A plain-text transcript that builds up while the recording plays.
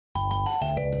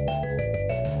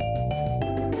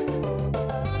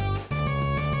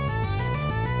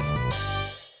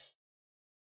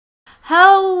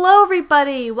Hello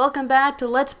everybody! Welcome back to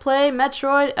Let's Play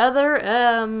Metroid Other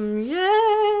M.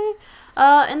 Yay!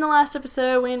 In the last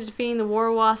episode we ended up defeating the War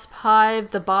Wasp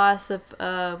Hive, the boss of,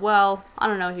 well, I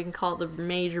don't know if you can call it the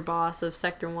major boss of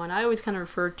Sector 1. I always kind of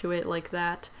refer to it like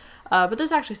that. But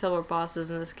there's actually several bosses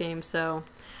in this game, so,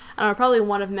 I don't know, probably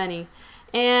one of many.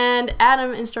 And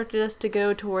Adam instructed us to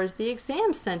go towards the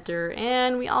exam center,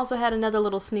 and we also had another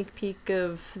little sneak peek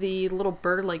of the little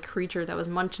bird-like creature that was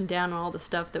munching down on all the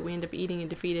stuff that we ended up eating and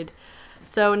defeated.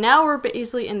 So now we're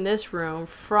basically in this room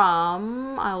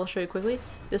from, I will show you quickly,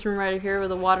 this room right here where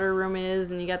the water room is,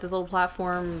 and you got this little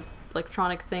platform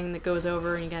electronic thing that goes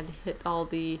over, and you got to hit all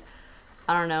the,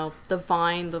 I don't know, the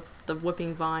vine, the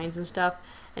whipping vines and stuff.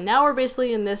 And now we're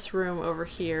basically in this room over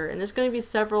here, and there's going to be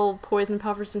several poison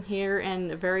puffers in here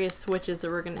and various switches that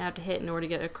we're going to have to hit in order to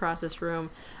get across this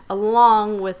room,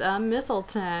 along with a missile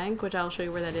tank, which I'll show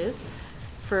you where that is,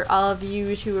 for all of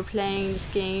you who are playing this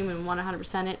game and want to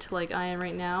 100% it like I am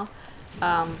right now.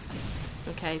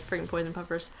 Okay, freaking poison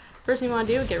puffers. First thing you want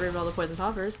to do, get rid of all the poison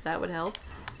puffers, that would help,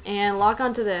 and lock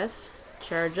onto this,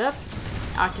 charge up,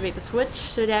 activate the switch,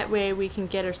 so that way we can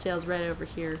get ourselves right over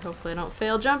here. Hopefully I don't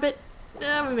fail, jump it.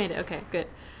 We made it. Okay, good.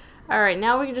 Alright,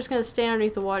 now we're just going to stay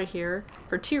underneath the water here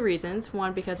for two reasons.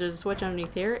 One, because there's a switch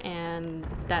underneath here, and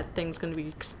that thing's going to be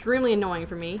extremely annoying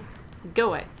for me. Go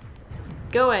away.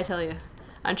 Go away, I tell you.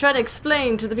 I'm trying to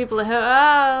explain to the people at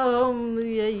home.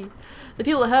 Yay. The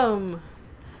people at home.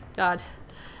 God.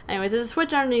 Anyways, there's a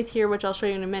switch underneath here, which I'll show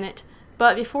you in a minute.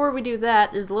 But before we do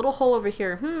that, there's a little hole over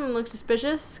here. Looks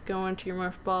suspicious. Go into your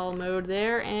morph ball mode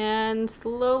there, and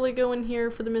slowly go in here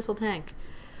for the missile tank.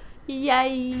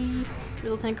 Yay!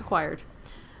 Missile tank acquired.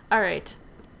 Alright.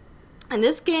 In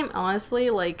this game,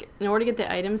 honestly, like, in order to get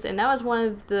the items, and that was one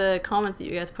of the comments that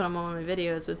you guys put on one of my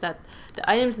videos, was that the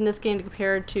items in this game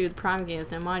compared to the Prime games.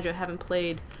 Now, mind you, I haven't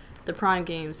played the Prime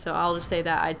games, so I'll just say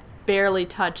that I barely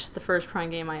touched the first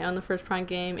Prime game. I own the first Prime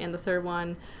game and the third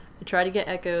one. I tried to get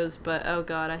Echoes, but oh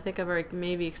god, I think I've already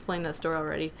maybe explained that story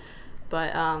already.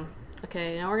 But,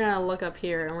 okay, now we're gonna look up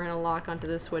here, and we're gonna lock onto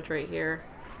this switch right here.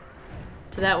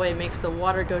 So that way it makes the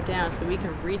water go down so we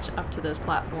can reach up to those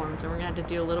platforms, and we're going to have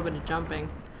to do a little bit of jumping.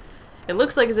 It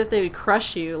looks like as if they would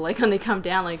crush you, like when they come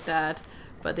down like that,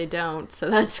 but they don't, so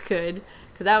that's good,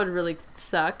 because that would really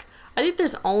suck. I think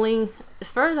there's only,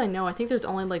 as far as I know, I think there's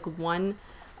only like one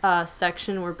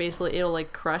section where basically it'll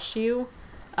like crush you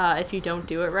if you don't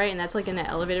do it right, and that's like in the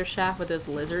elevator shaft with those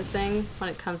lizard thing when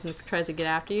it comes and tries to get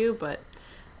after you, but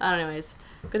anyways.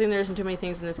 Good thing there isn't too many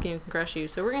things in this game that can crush you.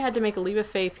 So we're going to have to make a leap of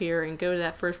faith here and go to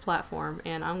that first platform.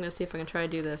 And I'm going to see if I can try to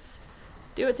do this.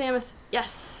 Do it, Samus.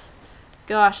 Yes!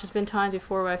 Gosh, there's been times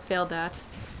before where I failed that.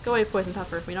 Go away, Poison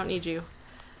Puffer. We don't need you.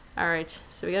 Alright,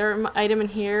 so we got our item in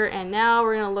here. And now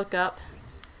we're going to look up.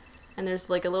 And there's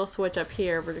like a little switch up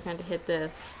here where we're going to hit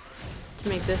this to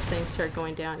make this thing start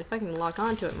going down. If I can lock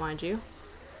onto it, mind you.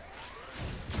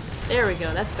 There we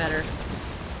go. That's better.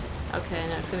 Okay,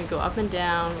 now it's going to go up and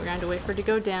down. We're going to have to wait for it to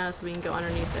go down so we can go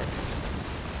underneath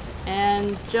it.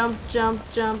 And jump, jump,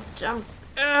 jump, jump.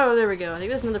 Oh, there we go. I think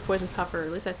there's another poison puffer.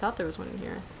 At least I thought there was one in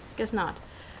here. Guess not.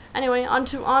 Anyway,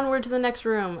 onward to the next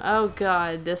room. Oh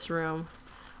god, this room.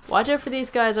 Watch out for these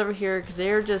guys over here, because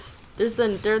they're just,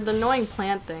 they're the annoying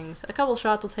plant things. A couple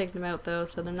shots will take them out though,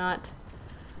 so they're not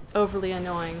overly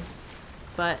annoying.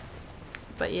 But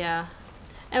yeah.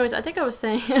 Anyways, I think I was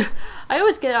saying, I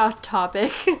always get off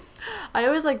topic. I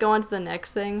always like go on to the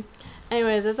next thing.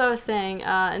 Anyways, as I was saying,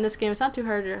 in this game it's not too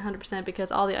hard to 100%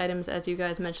 because all the items, as you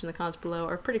guys mentioned in the comments below,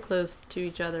 are pretty close to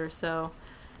each other, so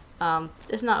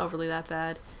it's not overly that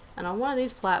bad. And on one of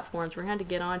these platforms we're going to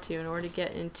get onto in order to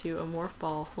get into a morph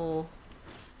ball hole.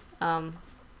 I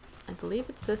believe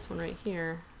it's this one right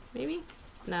here. Maybe?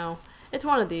 No. It's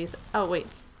one of these. Oh, wait.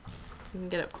 You can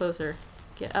get up closer.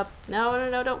 Get up. No, no,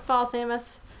 no, don't fall,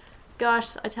 Samus.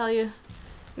 Gosh, I tell you.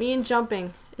 Me and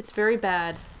jumping. It's very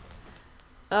bad.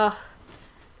 Ugh.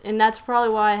 And that's probably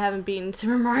why I haven't beaten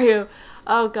Super Mario.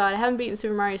 Oh god, I haven't beaten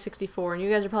Super Mario 64. And you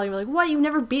guys are probably like, what? You've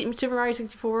never beaten Super Mario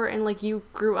 64 and like you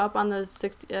grew up on the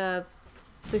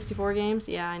 64 games?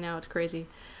 Yeah, I know, it's crazy.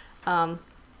 I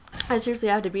seriously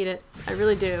have to beat it. I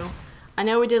really do. I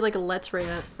know we did like a let's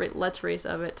race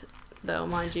of it, though,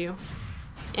 mind you.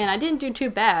 And I didn't do too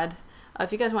bad.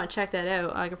 If you guys want to check that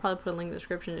out, I could probably put a link in the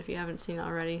description if you haven't seen it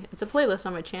already. It's a playlist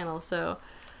on my channel, so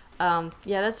yeah,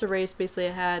 that's the race basically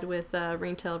I had with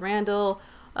Ringtail Randall,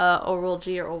 Overworld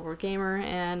G or Overworld Gamer,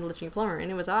 and Liching Plumber, and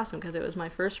it was awesome because it was my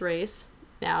first race.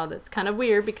 Now that's kind of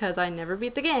weird because I never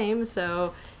beat the game,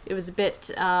 so it was a bit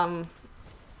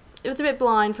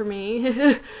blind for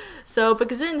me. So, but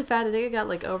considering the fact that they got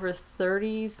like over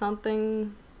 30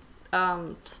 something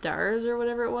stars or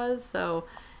whatever it was. So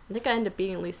I think I ended up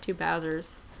beating at least 2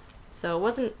 Bowsers. So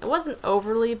it wasn't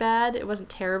overly bad. It wasn't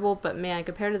terrible, but man,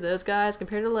 compared to those guys,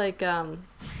 compared to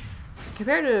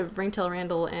Ringtail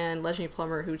Randall and Legendary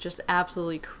Plumber, who's just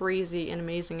absolutely crazy and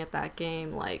amazing at that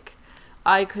game, like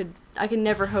I could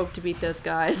never hope to beat those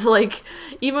guys. Like,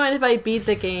 even if I beat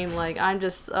the game, like, I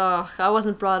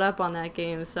wasn't brought up on that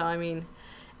game, so I mean,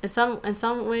 in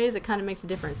some ways it kind of makes a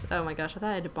difference. Oh my gosh, I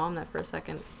thought I had to bomb that for a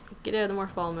second. Get out of the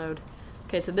morph ball mode.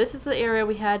 Okay, so this is the area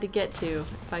we had to get to.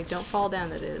 If I don't fall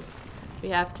down, that is. We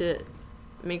have to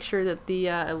make sure that the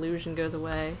illusion goes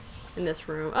away in this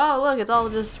room. Oh, look, it's all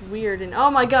just weird, and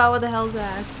oh my god, what the hell is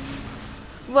that?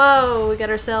 Whoa, we got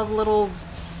ourselves a little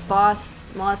boss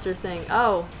monster thing.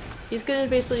 Oh, he's gonna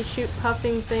basically shoot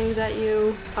puffing things at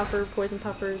you, poison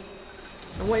puffers.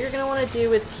 And what you're gonna want to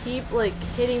do is keep like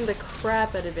hitting the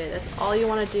crap out of it. That's all you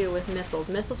want to do with missiles.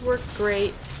 Missiles work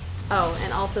great. Oh,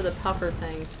 and also the puffer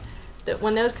things.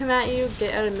 When those come at you,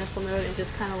 get out of missile mode and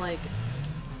just kind of like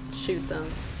shoot them.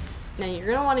 Now you're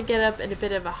gonna want to get up at a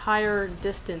bit of a higher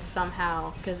distance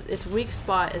somehow, because its weak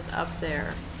spot is up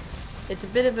there. It's a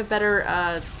bit of a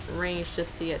better range to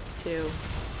see it too.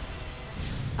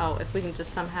 Oh, if we can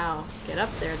just somehow get up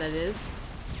there, that is.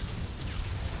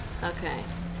 Okay.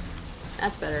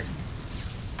 That's better.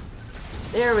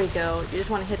 There we go. You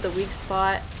just want to hit the weak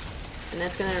spot, and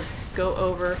that's going to go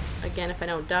over. Again, if I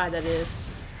don't die, that is.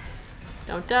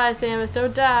 Don't die, Samus.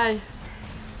 Don't die.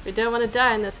 We don't want to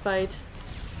die in this fight.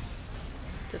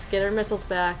 Just get our missiles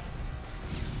back.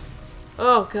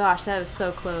 Oh gosh, that was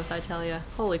so close, I tell ya.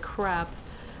 Holy crap.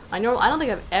 I don't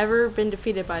think I've ever been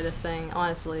defeated by this thing,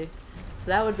 honestly. So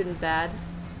that would have been bad.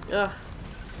 Ugh.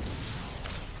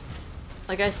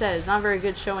 Like I said, it's not very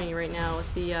good showing you right now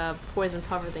with the poison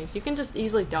puffer things. You can just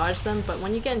easily dodge them, but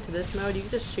when you get into this mode, you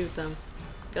can just shoot them.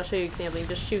 I'll show you an example. You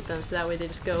can just shoot them, so that way they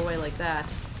just go away like that.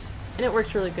 And it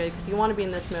works really good, because you want to be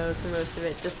in this mode for most of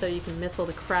it, just so you can missile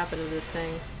the crap out of this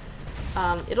thing.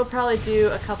 It'll probably do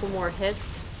a couple more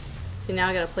hits, so now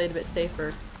I gotta play it a bit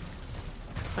safer.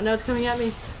 Oh no, it's coming at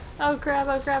me! Oh crap,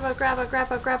 oh crap, oh crap, oh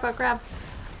crap, oh crap, oh crap!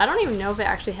 I don't even know if it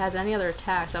actually has any other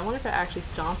attacks. I wonder if it actually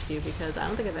stomps you, because I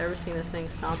don't think I've ever seen this thing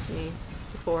stomp me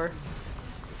before.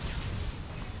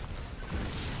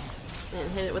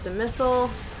 And hit it with a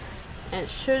missile, and it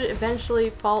should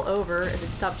eventually fall over if it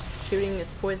stops shooting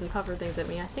its poison puffer things at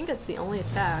me. I think that's the only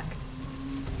attack.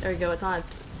 There we go, it's on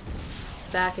its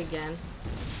back again.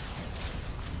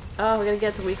 Oh, we gotta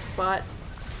get to a weak spot.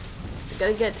 We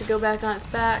gotta get to go back on its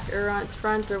back, or on its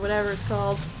front, or whatever it's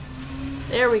called.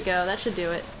 There we go, that should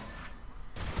do it.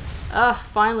 Ugh,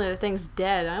 finally the thing's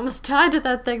dead. I almost died to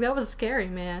that thing, that was scary,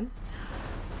 man.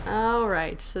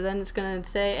 Alright, so then it's gonna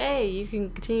say, hey, you can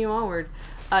continue onward.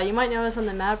 You might notice on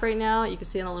the map right now, you can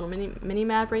see on a little mini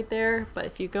map right there, but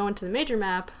if you go into the major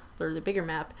map, or the bigger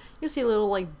map, you'll see a little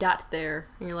like dot there,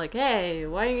 and you're like, hey,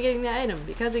 why are you getting the item?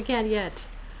 Because we can't yet.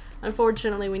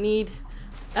 Unfortunately, we need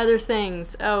other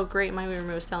things. Oh great, my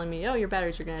remote was telling me, oh, your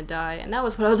batteries are gonna die, and that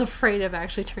was what I was afraid of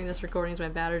actually during this recording, is my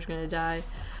batteries are gonna die.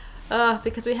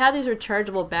 Because we have these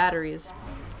rechargeable batteries,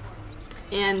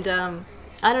 and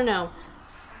I don't know,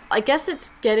 I guess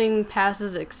it's getting past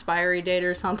its expiry date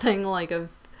or something, like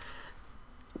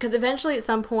because eventually at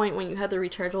some point when you have the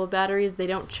rechargeable batteries, they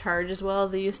don't charge as well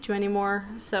as they used to anymore,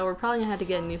 so we're probably gonna have to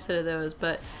get a new set of those.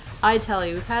 But I tell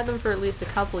you, we've had them for at least a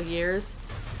couple of years,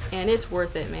 and it's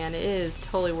worth it, man. It is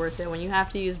totally worth it. When you have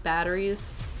to use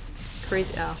batteries,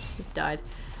 crazy. Oh, it died.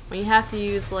 When you have to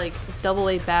use like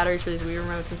AA batteries for these Wii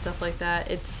remotes and stuff like that,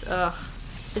 it's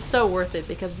so worth it,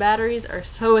 because batteries are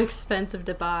so expensive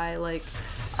to buy. Like,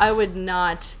 I would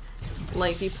not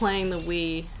like be playing the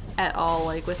Wii at all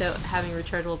like without having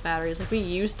rechargeable batteries. Like, we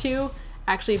used to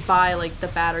actually buy like the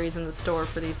batteries in the store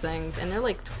for these things, and they're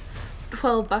like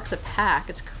 12 bucks a pack.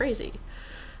 It's crazy.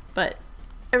 But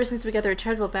ever since we got the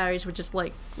rechargeable batteries, which is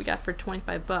like we got for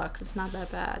 25 bucks, it's not that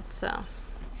bad. So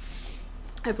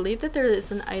I believe that there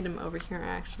is an item over here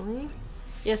actually.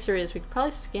 Yes, there is. We could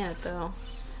probably scan it though.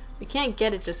 We can't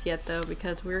get it just yet though,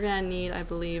 because we're gonna need, I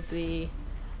believe, the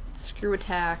screw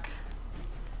attack,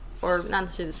 or not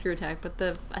necessarily the screw attack, but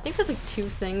I think there's like 2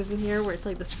 things in here where it's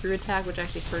like the screw attack, which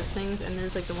actually hurts things, and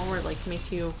there's like the one where it like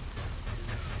makes you,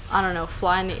 I don't know,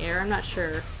 fly in the air. I'm not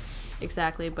sure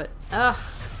exactly, but ugh,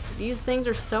 these things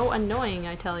are so annoying,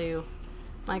 I tell you.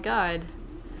 My god,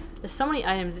 there's so many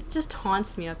items, it just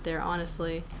haunts me up there,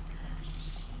 honestly.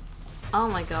 Oh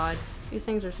my god, these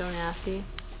things are so nasty.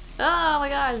 Oh my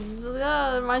god,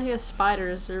 it reminds me of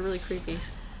spiders. They're really creepy.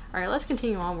 Alright, let's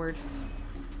continue onward.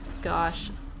 Gosh.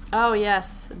 Oh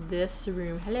yes, this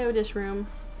room. Hello, this room.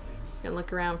 Gonna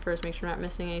look around first, make sure I'm not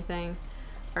missing anything.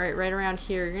 Alright, right around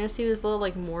here, you're gonna see this little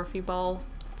like Morphe ball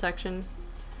section.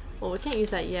 Well, we can't use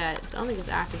that yet. I don't think it's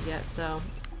active yet, so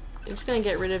I'm just gonna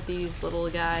get rid of these little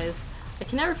guys. I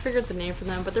can never figure out the name for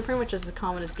them, but they're pretty much just as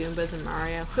common as Goombas in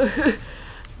Mario.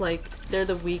 Like, they're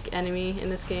the weak enemy in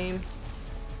this game.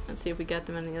 Let's see if we get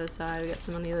them on the other side. We got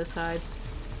some on the other side.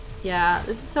 Yeah,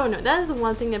 this is so annoying. That is the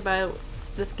one thing about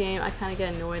this game I kind of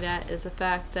get annoyed at, is the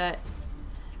fact that,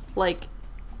 like,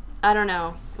 I don't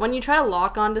know, when you try to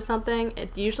lock onto something,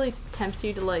 it usually tempts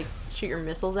you to, like, shoot your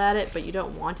missiles at it, but you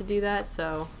don't want to do that,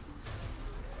 so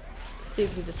let's see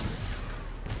if we can just,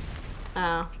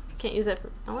 can't use that for,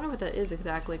 I wonder what that is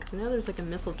exactly, because I know there's like a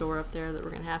missile door up there that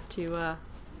we're gonna have to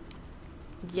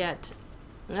get.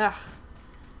 Ugh.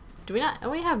 Do we not? Oh,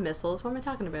 we have missiles. What am I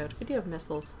talking about? We do have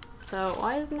missiles. So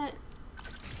why isn't it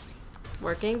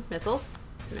working? Missiles?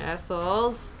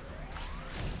 Missiles.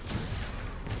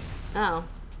 Oh.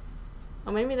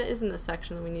 Oh, maybe that isn't the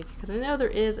section that we need to, because I know there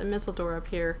is a missile door up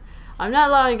here. I'm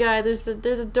not lying, guys.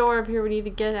 There's a door up here we need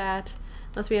to get at.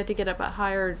 Unless we have to get up a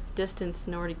higher distance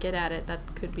in order to get at it.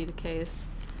 That could be the case.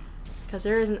 Because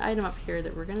there is an item up here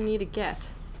that we're going to need to get.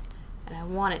 And I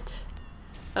want it.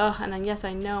 Ugh, and then yes,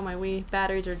 I know my Wii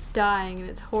batteries are dying and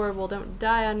it's horrible. Don't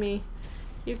die on me.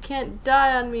 You can't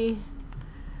die on me.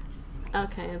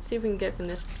 Okay, let's see if we can get from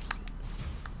this.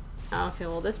 Okay,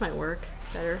 well this might work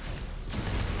better.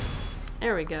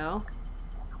 There we go.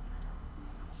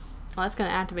 Well, that's going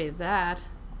to activate that.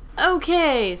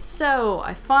 Okay, so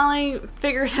I finally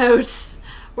figured out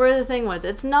where the thing was.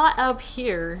 It's not up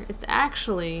here. It's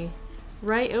actually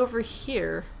right over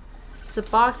here. It's a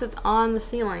box that's on the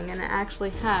ceiling, and it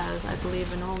actually has, I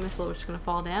believe, a normal missile which is going to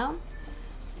fall down.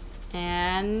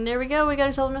 And there we go. We got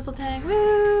ourselves a missile tank.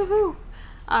 Woohoo!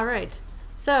 Alright,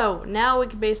 so now we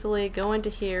can basically go into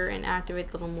here and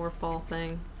activate the little morph ball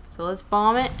thing. So let's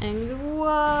bomb it, and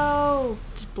whoa!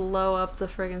 Just blow up the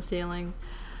friggin' ceiling.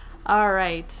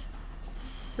 Alright,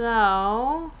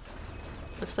 so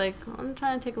looks like, I'm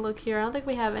trying to take a look here. I don't think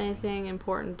we have anything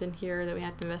important in here that we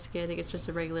have to investigate. I think it's just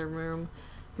a regular room.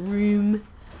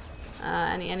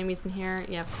 Any enemies in here?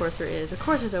 Yeah, of course there is. Of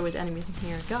course there's always enemies in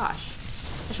here. Gosh,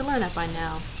 I should learn that by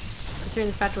now, considering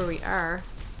the fact where we are.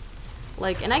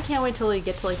 Like, and I can't wait till we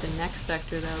get to like the next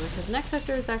sector though, because the next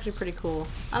sector is actually pretty cool.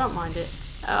 I don't mind it.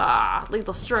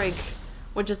 Lethal strike,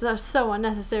 which is so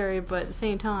unnecessary, but at the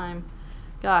same time,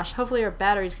 gosh, hopefully our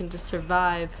batteries can just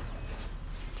survive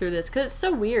through this, because it's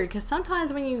so weird, because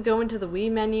sometimes when you go into the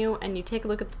Wii menu and you take a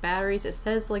look at the batteries, it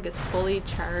says like it's fully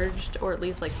charged, or at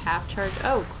least like half charged.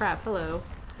 Oh crap, hello.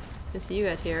 Good to see you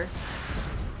guys here.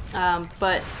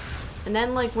 And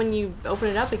then like when you open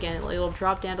it up again, it'll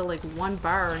drop down to like 1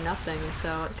 bar or nothing,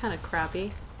 so it's kind of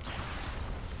crappy.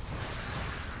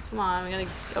 Come on, we gotta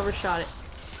overshot it.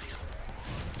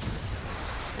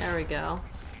 There we go.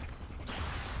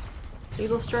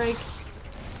 Lethal strike.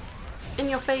 In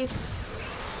your face.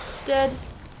 Dead.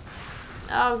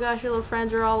 Oh gosh, your little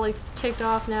friends are all like ticked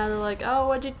off now. They're like, oh,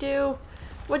 what'd you do?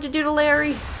 What'd you do to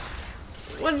Larry?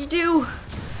 What'd you do?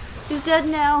 He's dead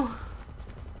now.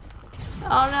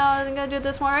 Oh no, I'm gonna do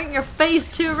this one right in your face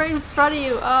too, right in front of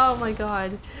you. Oh my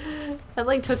god. That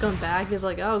like took him back. He's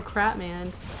like, oh crap,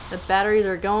 man. The batteries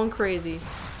are going crazy.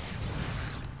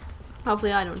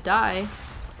 Hopefully I don't die.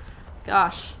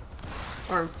 Gosh.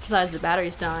 Or besides the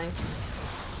batteries dying.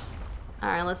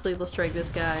 Alright, let's lethal strike this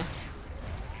guy.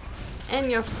 In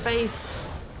your face.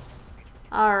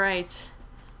 Alright.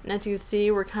 And as you can see,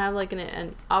 we're kind of like in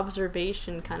an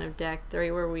observation kind of deck,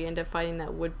 right where we end up fighting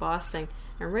that wood boss thing.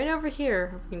 And right over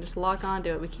here, we can just lock onto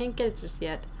it. We can't get it just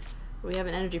yet. We have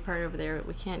an energy part over there that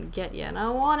we can't get yet. And I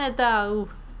want it though.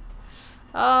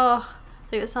 Oh,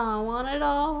 take the song. I want it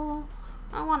all.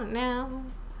 I want it now.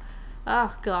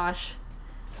 Oh gosh.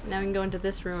 Now we can go into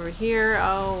this room over here.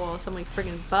 Oh, well, so many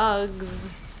friggin'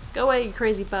 bugs. Go away, you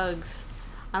crazy bugs.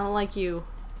 I don't like you.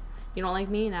 You don't like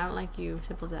me, and I don't like you.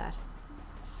 Simple as that.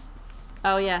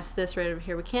 Oh yes, this right over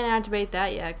here. We can't activate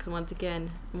that yet, because once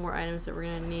again, more items that we're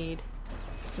gonna need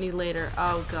later.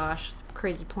 Oh gosh,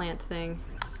 crazy plant thing.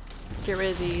 Get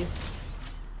rid of these.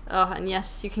 Oh, and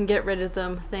yes, you can get rid of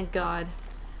them. Thank God,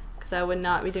 because I would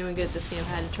not be doing good this game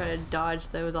if I had to try to dodge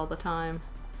those all the time.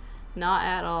 Not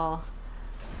at all.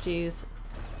 Jeez.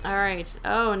 Alright.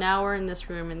 Oh, now we're in this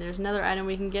room, and there's another item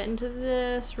we can get into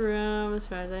this room, as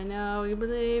far as I know, you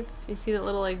believe. You see that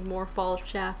little like morph ball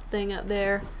shaft thing up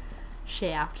there?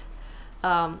 Shaft.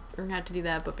 We're gonna have to do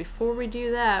that, but before we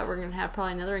do that, we're gonna have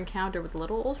probably another encounter with a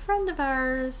little old friend of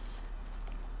ours.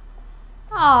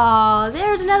 Aw,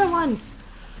 there's another one!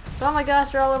 Oh my gosh,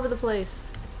 they're all over the place.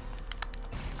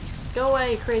 Go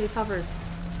away, you crazy puffers.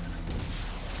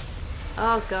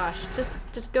 Oh gosh,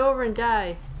 just go over and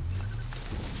die.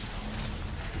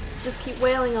 Just keep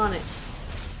wailing on it.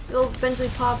 It'll eventually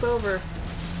pop over.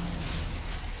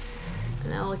 And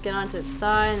now we'll get onto its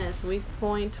side and its weak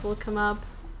point will come up.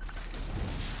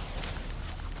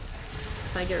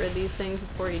 If I get rid of these things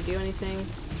before you do anything.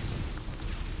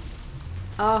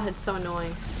 Oh, it's so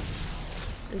annoying.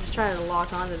 I'm just trying to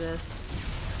lock onto this.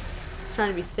 Trying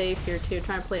to be safe here too.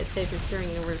 Trying to play it safe considering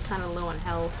we're kind of low on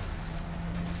health.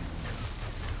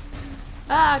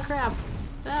 Ah, crap.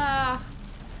 Ah.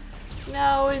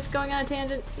 No, it's going on a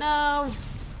tangent. No.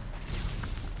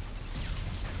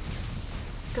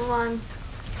 Come on.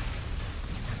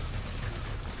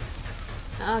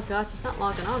 Oh gosh, it's not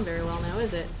locking on very well now,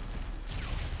 is it?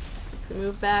 Let's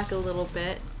move back a little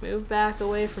bit. Move back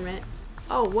away from it.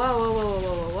 Oh, whoa, whoa, whoa, whoa,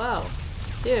 whoa, whoa, whoa.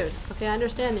 Dude, okay, I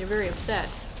understand that you're very upset.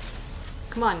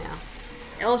 Come on now.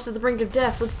 You're almost at the brink of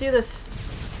death. Let's do this.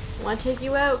 I want to take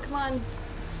you out. Come on.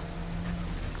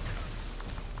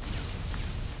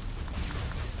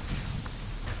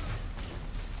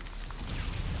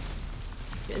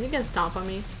 Is he gonna stomp on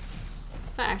me?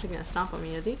 He's not actually gonna stomp on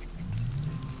me, is he?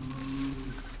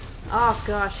 Oh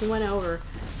gosh, he went over.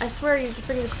 I swear you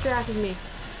freaking distracted me.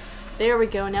 There we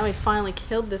go. Now we finally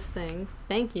killed this thing.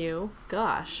 Thank you.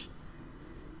 Gosh.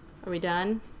 Are we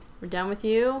done? We're done with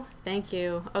you? Thank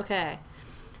you. Okay.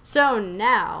 So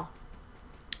now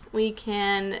we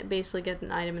can basically get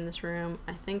an item in this room.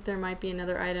 I think there might be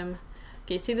another item.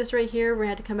 Okay, see this right here? We're going to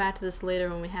have to come back to this later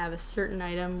when we have a certain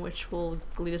item, which will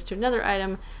lead us to another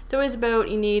item. It's always about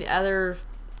you need other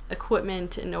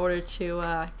equipment in order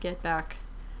to get back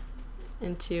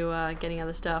into getting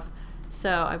other stuff.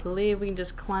 So I believe we can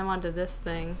just climb onto this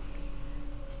thing,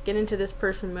 get into this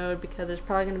person mode, because there's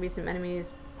probably going to be some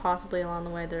enemies possibly along the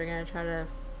way that are going to try to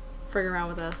frig around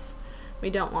with us.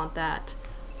 We don't want that.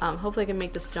 Hopefully I can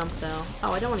make this jump though.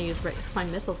 Oh, I don't want to use my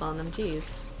missiles on them.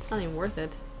 Jeez, it's not even worth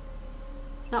it.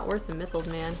 It's not worth the missiles,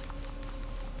 man.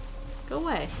 Go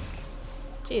away.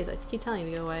 Jeez, I keep telling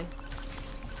you to go away.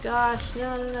 Gosh,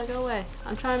 no, go away.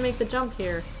 I'm trying to make the jump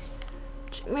here.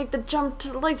 Make the jump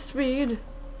to light speed.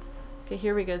 Okay,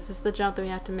 here we go. This is the jump that we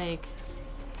have to make.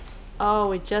 Oh,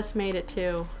 we just made it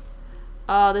too.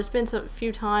 Oh, there's been a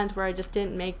few times where I just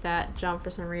didn't make that jump for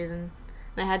some reason.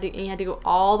 And you had to go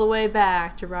all the way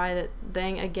back to ride that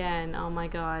thing again. Oh my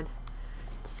god.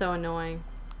 It's so annoying.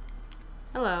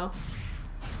 Hello.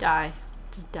 Die.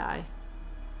 Just die.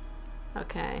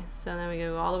 Okay, so then we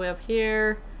go all the way up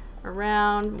here,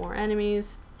 around, more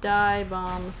enemies, die,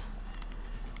 bombs.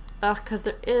 Ugh, because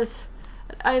there is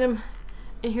an item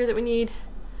in here that we need.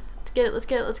 Let's get it, let's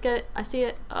get it, let's get it. I see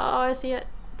it. Oh, I see it.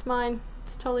 It's mine.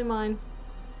 It's totally mine.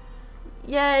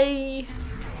 Yay!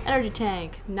 Energy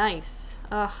tank. Nice.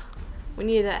 Ugh. We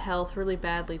needed that health really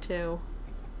badly too.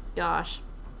 Gosh.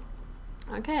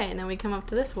 Okay, and then we come up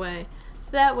to this way.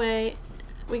 So that way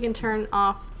we can turn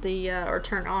off the, or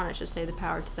turn on, I should say, the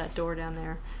power to that door down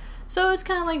there. So it's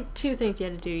kind of like two things you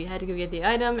had to do. You had to go get the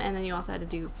item, and then you also had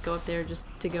to go up there just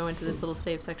to go into this little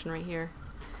save section right here.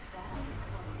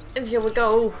 And here we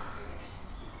go.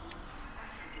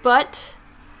 But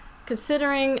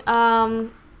considering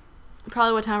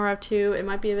probably what time we're up to, it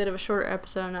might be a bit of a shorter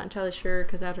episode. I'm not entirely sure,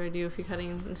 because after I do a few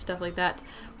cuttings and stuff like that,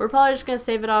 we're probably just going to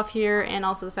save it off here, and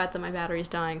also the fact that my battery's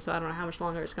dying, so I don't know how much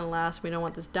longer it's going to last. We don't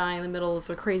want this dying in the middle of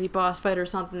a crazy boss fight or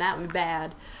something. That would be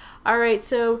bad. Alright,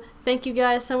 so thank you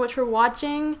guys so much for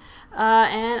watching,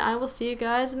 and I will see you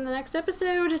guys in the next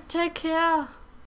episode. Take care!